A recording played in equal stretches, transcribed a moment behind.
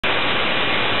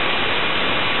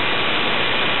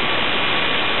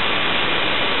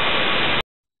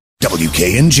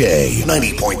WKNJ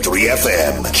 90.3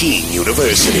 FM, Kean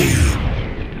University.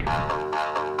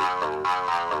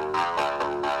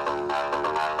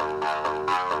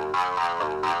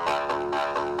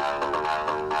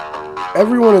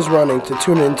 Everyone is running to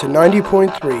tune in to 90.3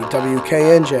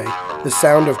 WKNJ, the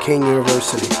sound of Kean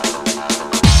University.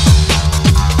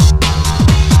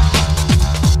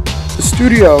 The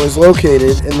studio is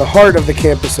located in the heart of the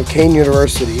campus of Kean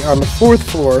University on the 4th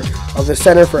floor of the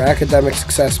Center for Academic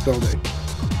Success building.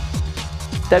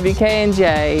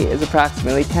 WKNJ is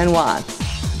approximately 10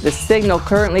 watts. The signal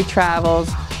currently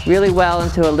travels really well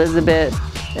into Elizabeth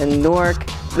and Newark.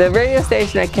 The radio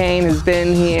station at Kean has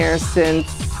been here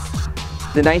since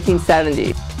the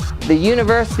 1970s. The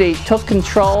university took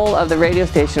control of the radio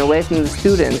station away from the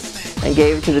students and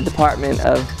gave it to the Department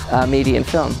of Media and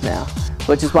Film now,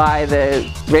 which is why the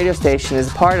radio station is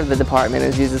part of the department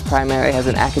and is used primarily as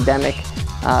an academic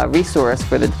resource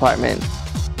for the department.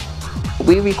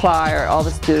 We require all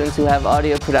the students who have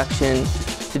audio production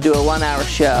to do a 1-hour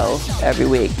show every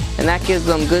week, and that gives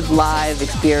them good live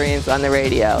experience on the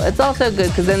radio. It's also good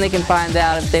because then they can find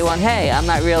out if they want, hey, I'm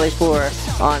not really for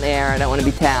on air, I don't want to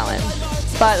be talent.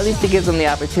 But at least it gives them the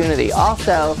opportunity.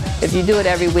 Also, if you do it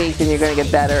every week, then you're going to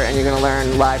get better and you're going to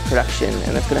learn live production,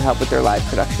 and that's going to help with their live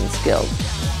production skills.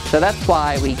 So that's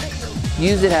why we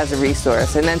use it as a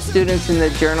resource. And then students in the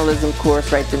journalism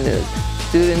course write the news.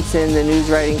 Students in the news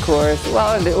writing course,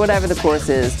 well, whatever the course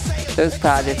is, those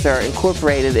projects are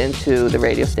incorporated into the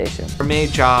radio station. Our main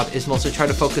job is mostly try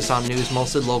to focus on news,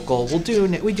 mostly local. We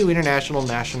do international,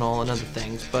 national, and other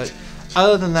things, but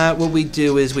other than that, what we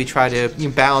do is we try to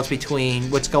balance between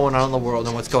what's going on in the world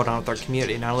and what's going on with our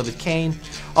community. And I live with Kean.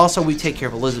 Also, we take care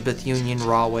of Elizabeth, Union,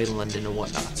 Rahway, Linden, and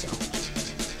whatnot. So.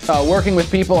 Working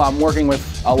with people, I'm working with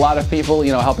a lot of people,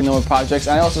 helping them with projects.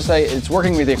 And I also say it's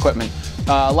working with the equipment.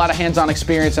 A lot of hands-on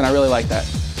experience, and I really like that.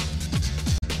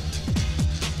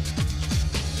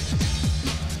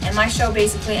 And my show,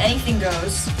 basically, anything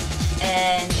goes.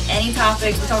 And any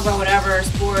topics, we talk about whatever,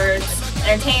 sports,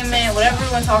 entertainment, whatever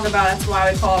we want to talk about. That's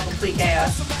why we call it complete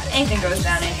chaos. Anything goes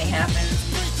down, anything happens.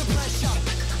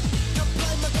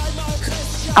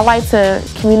 I like to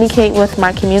communicate with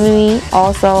my community,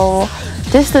 also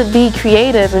just to be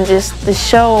creative and just to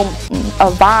show a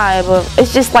vibe of,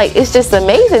 it's just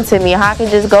amazing to me how I can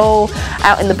just go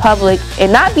out in the public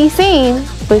and not be seen,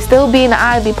 but still be in the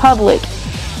eye of the public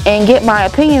and get my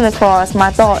opinion across, my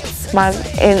thoughts,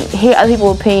 and hear other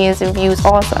people's opinions and views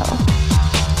also.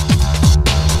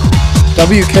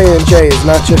 WKNJ is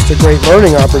not just a great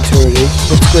learning opportunity,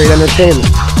 it's great entertainment.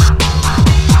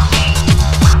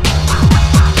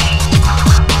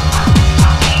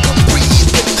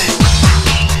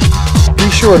 Be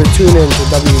sure to tune in to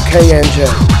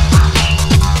WKNJ.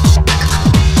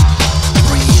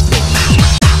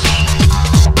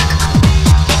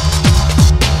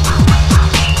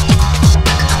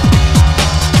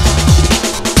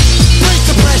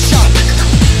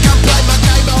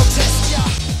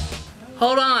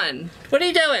 Hold on. What are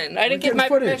you doing? I didn't get my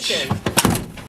permission.